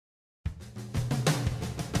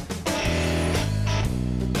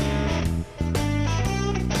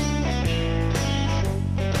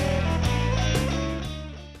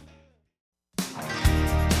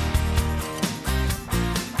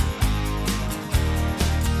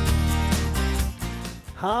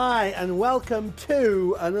Hi and welcome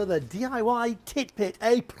to another DIY Titbit,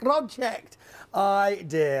 a project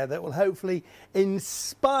idea that will hopefully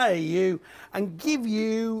inspire you and give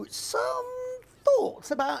you some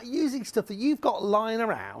thoughts about using stuff that you've got lying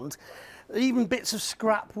around, even bits of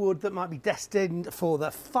scrap wood that might be destined for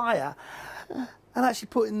the fire, and actually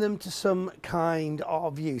putting them to some kind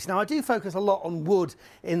of use. Now, I do focus a lot on wood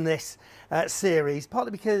in this series,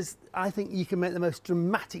 partly because I think you can make the most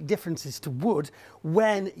dramatic differences to wood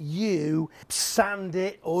when you sand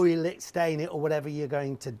it, oil it, stain it, or whatever you're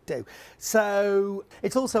going to do. So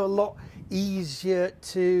it's also a lot easier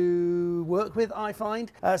to work with, I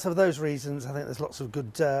find. So for those reasons, I think there's lots of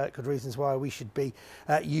good reasons why we should be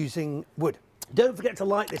using wood. Don't forget to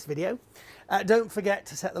like this video. Don't forget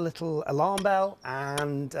to set the little alarm bell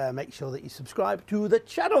and make sure that you subscribe to the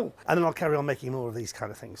channel. And then I'll carry on making more of these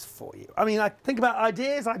kind of things for you. I mean, I think about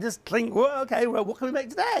ideas, I just think, well, okay, well, what can we make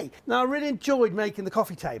today? Now, I really enjoyed making the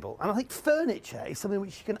coffee table. And I think furniture is something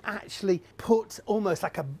which you can actually put almost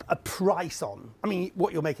like a price on. I mean,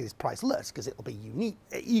 what you're making is priceless because it'll be unique.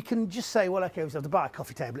 You can just say, well, okay, we have to buy a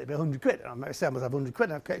coffee table, it'll be 100 quid. And I say I must have 100 quid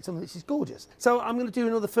and I've created something which is gorgeous. So I'm going to do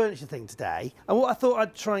another furniture thing today. And what I thought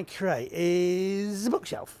I'd try and create is a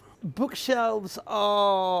bookshelf. Bookshelves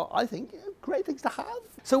are, I think, great things to have.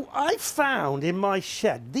 So I found in my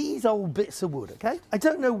shed these old bits of wood, okay? I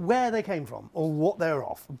don't know where they came from or what they're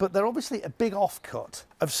off, but they're obviously a big offcut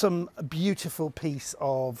of some beautiful piece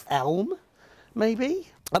of elm, maybe.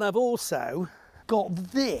 And I've also got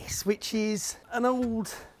this, which is an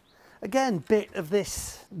old, again, bit of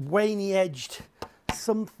this waney-edged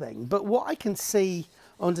something. But what I can see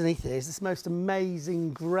underneath here is this most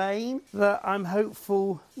amazing grain that I'm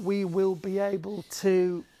hopeful we will be able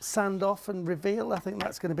to sand off and reveal. I think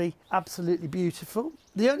that's going to be absolutely beautiful.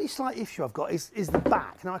 The only slight issue I've got is the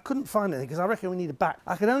back. Now, I couldn't find anything because I reckon we need a back.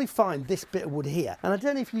 I can only find this bit of wood here. And I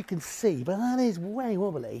don't know if you can see, but that is way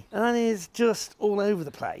wobbly. And that is just all over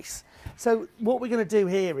the place. So what we're going to do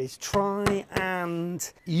here is try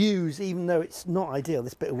and use, even though it's not ideal,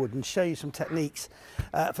 this bit of wood, and show you some techniques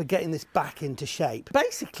for getting this back into shape.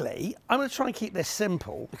 Basically, I'm going to try and keep this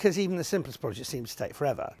simple because even the simplest project seems to take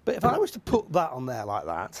forever. But if I was to put that on there like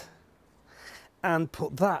that, and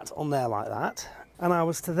put that on there like that, and I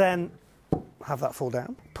was to then have that fall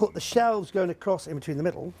down, put the shelves going across in between the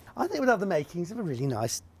middle, I think it would have the makings of a really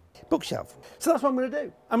nice bookshelf. So that's what I'm going to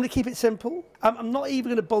do. I'm going to keep it simple. I'm not even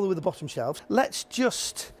going to bother with the bottom shelves. Let's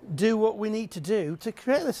just do what we need to do to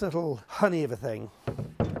create this little honey of a thing.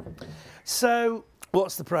 So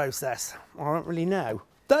what's the process? I don't really know.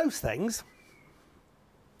 Those things,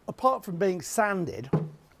 apart from being sanded,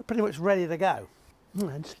 are pretty much ready to go.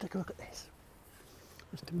 And just take a look at this.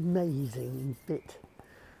 Just amazing bit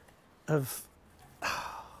of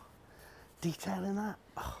detail in that.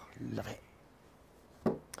 Oh, love it.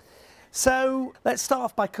 So let's start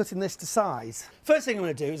off by cutting this to size. First thing I'm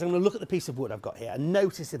going to do is I'm going to look at the piece of wood I've got here and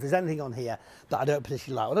notice if there's anything on here that I don't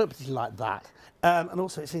particularly like. I don't particularly like that. And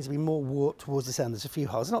also it seems to be more warped towards this end. There's a few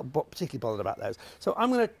holes. I'm not particularly bothered about those. So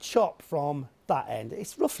I'm going to chop from that end.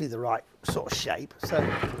 It's roughly the right sort of shape, so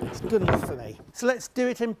it's good enough for me. So let's do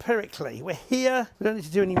it empirically. We're here. We don't need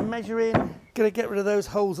to do any measuring. Going to get rid of those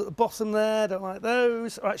holes at the bottom there. Don't like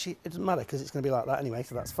those. Or actually, it doesn't matter because it's going to be like that anyway,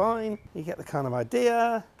 so that's fine. You get the kind of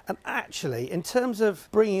idea. And actually, in terms of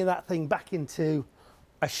bringing that thing back into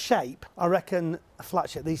a shape, I reckon a flat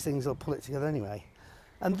shape, these things will pull it together anyway.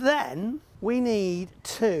 And then we need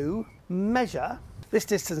to measure this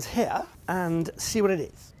distance here and see what it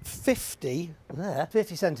is. 50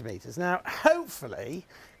 centimetres. Now, hopefully,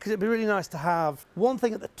 because it'd be really nice to have one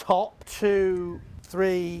thing at the top, 2,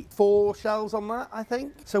 3, 4 shelves on that, I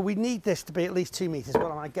think. So we need this to be at least 2 metres.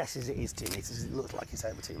 Well, my guess is it is 2 metres. It looks like it's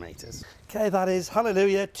over 2 metres. Okay, that is,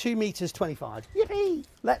 hallelujah, 2 metres 25. Yippee!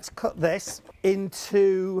 Let's cut this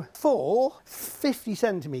into 4 50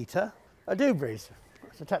 centimetre adubris.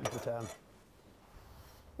 That's a technical term.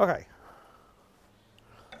 Okay.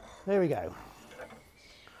 There we go.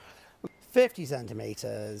 50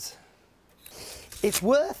 centimetres. It's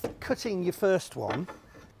worth cutting your first one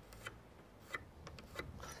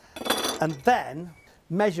and then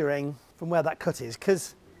measuring from where that cut is,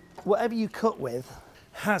 because whatever you cut with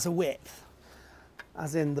has a width,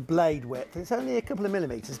 as in the blade width. It's only a couple of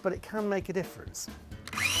millimetres, but it can make a difference.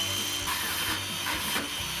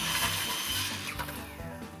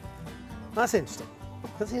 That's interesting,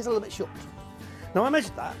 because here's a little bit short. Now I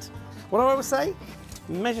measured that. What do I always say?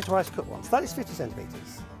 Measure twice, cut once. That is 50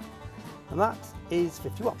 centimetres. And that is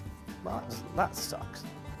 51. That sucks.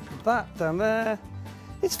 That down there,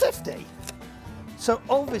 it's 50. So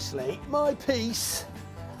obviously my piece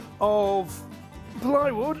of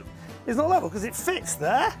plywood is not level because it fits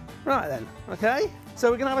there. Right then, okay.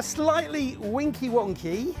 So we're gonna have a slightly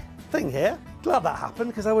winky-wonky thing here. Glad that happened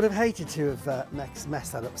because I would have hated to have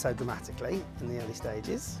messed that up so dramatically in the early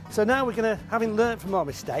stages. So now we're gonna, having learnt from our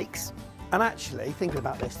mistakes, and actually thinking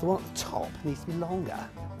about this, the one at the top needs to be longer.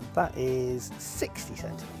 That is 60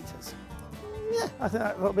 centimetres. Yeah, I think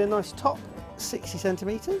that'll be a nice top, 60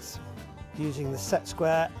 centimetres. Using the set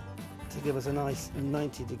square to give us a nice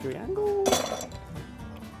 90-degree angle.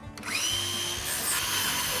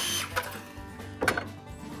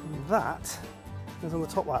 And that goes on the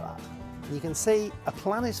top like that. And you can see a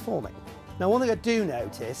plan is forming. Now, one thing I do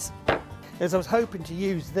notice is I was hoping to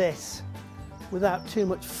use this without too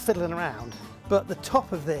much fiddling around, but the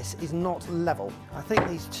top of this is not level. I think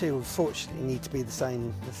these two unfortunately need to be the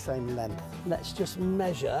same length. Let's just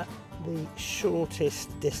measure the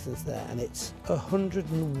shortest distance there, and it's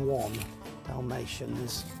 101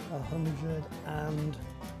 Dalmatians.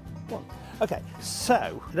 101. Okay,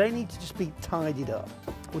 so they need to just be tidied up.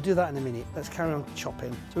 We'll do that in a minute. Let's carry on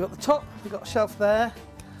chopping. So we've got the top, we've got a shelf there.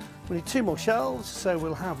 We need 2 more shelves, so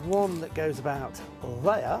we'll have one that goes about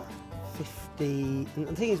there. 50. And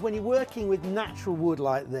the thing is, when you're working with natural wood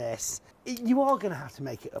like this, you are going to have to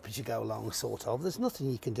make it up as you go along, sort of. There's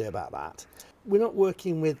nothing you can do about that. We're not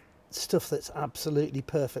working with stuff that's absolutely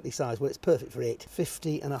perfectly sized. Well, it's perfect for it.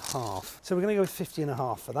 50.5. So we're going to go with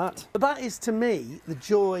 50.5 for that. But that is, to me, the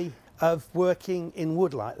joy of working in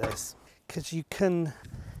wood like this, because you can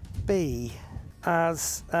be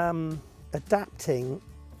as adapting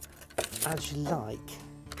as you like.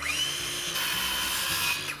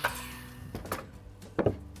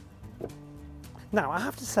 Now, I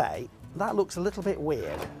have to say, that looks a little bit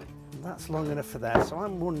weird. That's long enough for there, so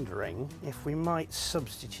I'm wondering if we might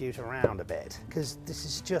substitute around a bit, because this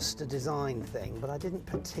is just a design thing, but I didn't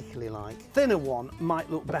particularly like. Thinner one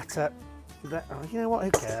might look better. Oh, you know what,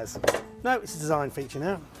 who cares? No, it's a design feature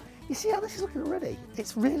now. You see how this is looking already?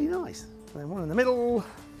 It's really nice. And then one in the middle,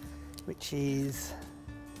 which is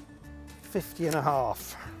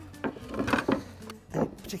 50.5. Any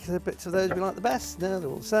particular bits of those we like the best? No, they're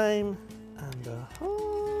all the same. And a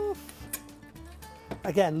half.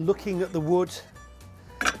 Again, looking at the wood,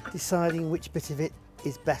 deciding which bit of it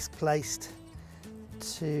is best placed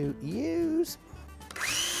to use.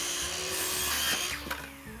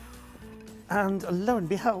 And lo and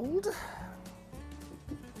behold,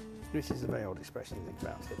 this is a very old expression to think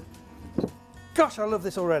about it. Gosh, I love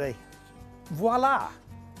this already. Voila!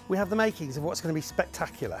 We have the makings of what's going to be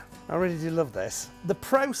spectacular. I really do love this. The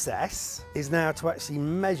process is now to actually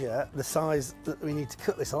measure the size that we need to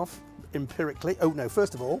cut this off empirically. Oh no,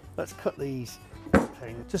 first of all, let's cut these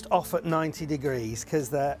just off at 90 degrees because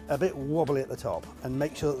they're a bit wobbly at the top, and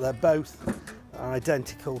make sure that they're both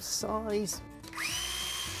identical size.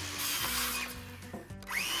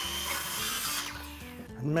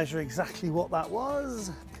 And measure exactly what that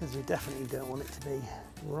was, because we definitely don't want it to be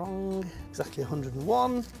wrong. Exactly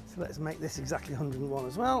 101. So let's make this exactly 101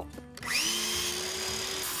 as well.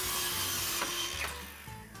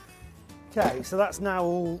 Okay, so that's now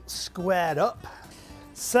all squared up.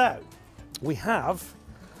 So we have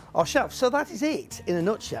our shelf. So that is it in a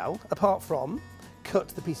nutshell, apart from cut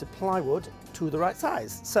the piece of plywood to the right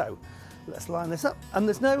size. So let's line this up. And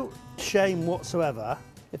there's no shame whatsoever.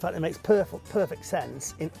 In fact, it makes perfect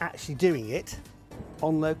sense in actually doing it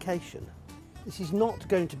on location. This is not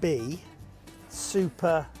going to be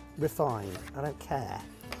super refined. I don't care.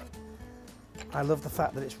 I love the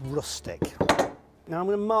fact that it's rustic. Now I'm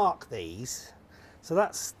going to mark these. So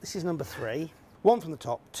this is number 3. 1 from the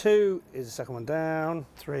top, 2 is the second one down,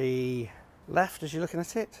 3 left as you're looking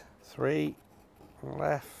at it, 3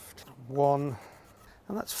 left, 1,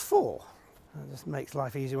 and that's 4. That just makes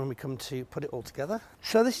life easier when we come to put it all together.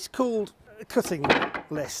 So this is called a cutting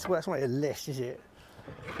list. Well, that's not a list, is it?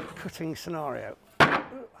 Cutting scenario.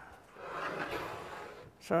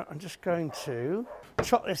 So I'm just going to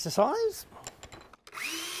chop this to size.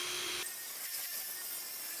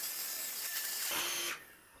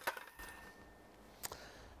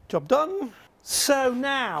 Job done. So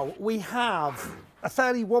now we have a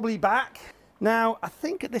fairly wobbly back. Now, I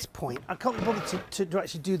think at this point, I can't be bothered to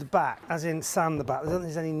actually do the back, as in sand the back. I don't think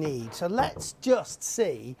there's any need. So let's just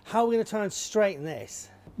see how we're going to try and straighten this.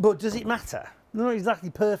 But does it matter? They're not exactly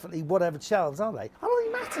perfectly whatever shelves, are they? I don't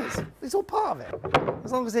think it matters. It's all part of it.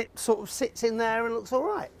 As long as it sort of sits in there and looks all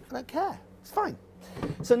right. I don't care. It's fine.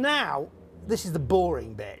 So now, this is the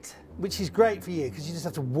boring bit, which is great for you because you just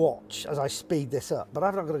have to watch as I speed this up, but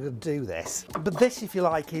I've not got to do this. But this, if you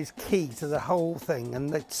like, is key to the whole thing, and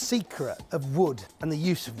the secret of wood and the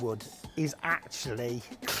use of wood is actually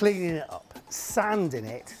cleaning it up, sanding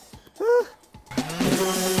it.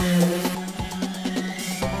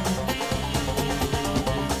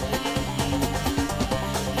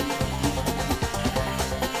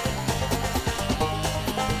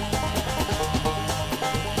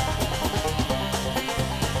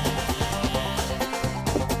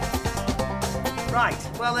 Right,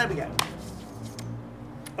 well there we go.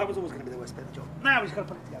 That was always going to be the worst bit of the job. Now we've just got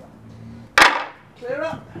to put it together. Clear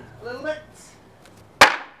up a little bit.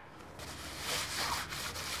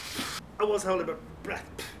 I was holding my breath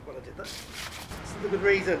when I did that. That's a good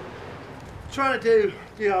reason. Trying to do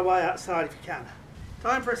DIY outside if you can.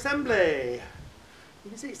 Time for assembly. You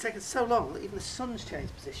can see it's taken so long that even the sun's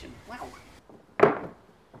changed position. Wow.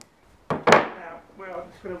 Now, we're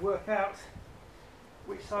just going to work out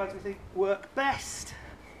which sides we think work best.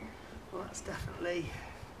 Well, that's definitely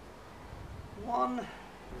one.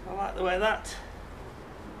 I like the way that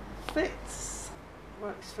fits.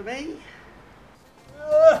 Works for me.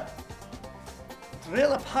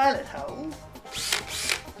 Drill a pilot hole.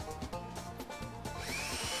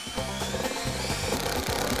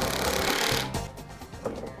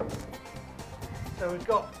 So we've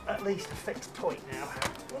got at least a fixed point now.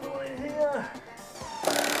 Another one in here.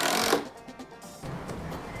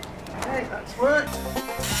 Okay, that's worked.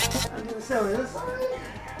 And do the same on the other side.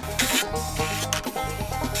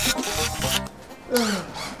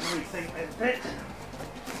 Rethink this bit.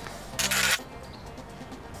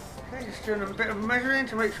 Okay, just doing a bit of measuring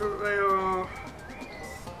to make sure that they are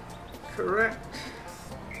correct.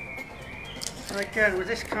 And again, with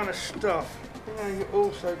this kind of stuff, you know, you're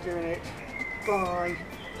also doing it by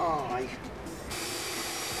eye.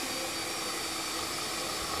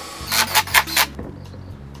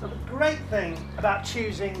 Now, the great thing about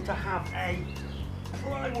choosing to have a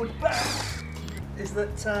plywood back is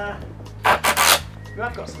that you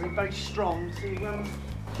have got something very strong to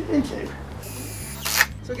chip into.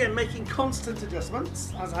 So again, making constant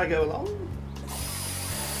adjustments as I go along.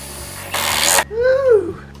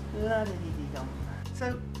 Woo!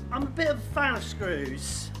 So I'm a bit of a fan of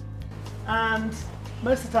screws, and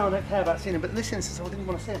most of the time I don't care about seeing them, but in this instance I didn't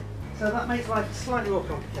want to see them. So that makes life slightly more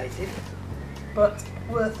complicated, but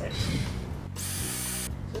worth it.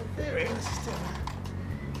 So in theory, this is still,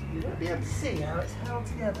 you won't be able to see how it's held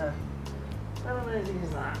together. How amazing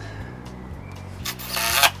is that?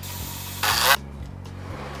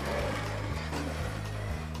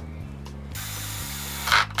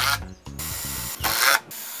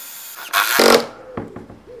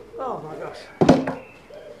 Oh my gosh.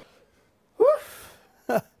 Woof.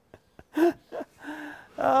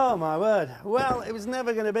 Oh my word. Well, it was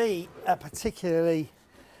never going to be a particularly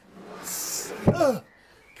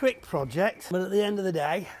quick project, but at the end of the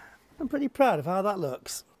day, I'm pretty proud of how that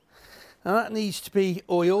looks. Now that needs to be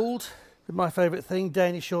oiled with my favourite thing,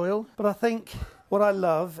 Danish oil. But I think what I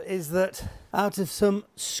love is that out of some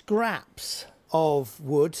scraps of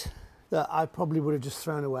wood that I probably would have just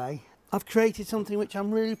thrown away, I've created something which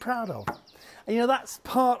I'm really proud of. And you know, that's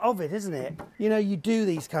part of it, isn't it? You know, you do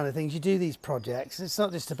these kind of things, you do these projects. It's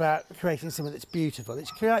not just about creating something that's beautiful.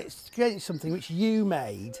 It's creating something which you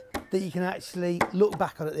made that you can actually look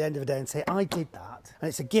back on at the end of the day and say, I did that. And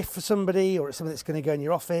it's a gift for somebody, or it's something that's going to go in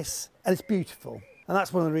your office, and it's beautiful. And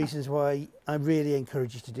that's one of the reasons why I really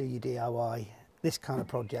encourage you to do your DIY, this kind of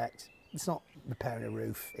project. It's not repairing a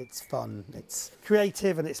roof, it's fun, it's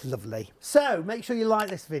creative, and it's lovely. So make sure you like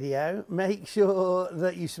this video, make sure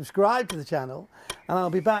that you subscribe to the channel, and I'll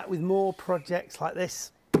be back with more projects like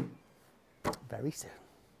this very soon.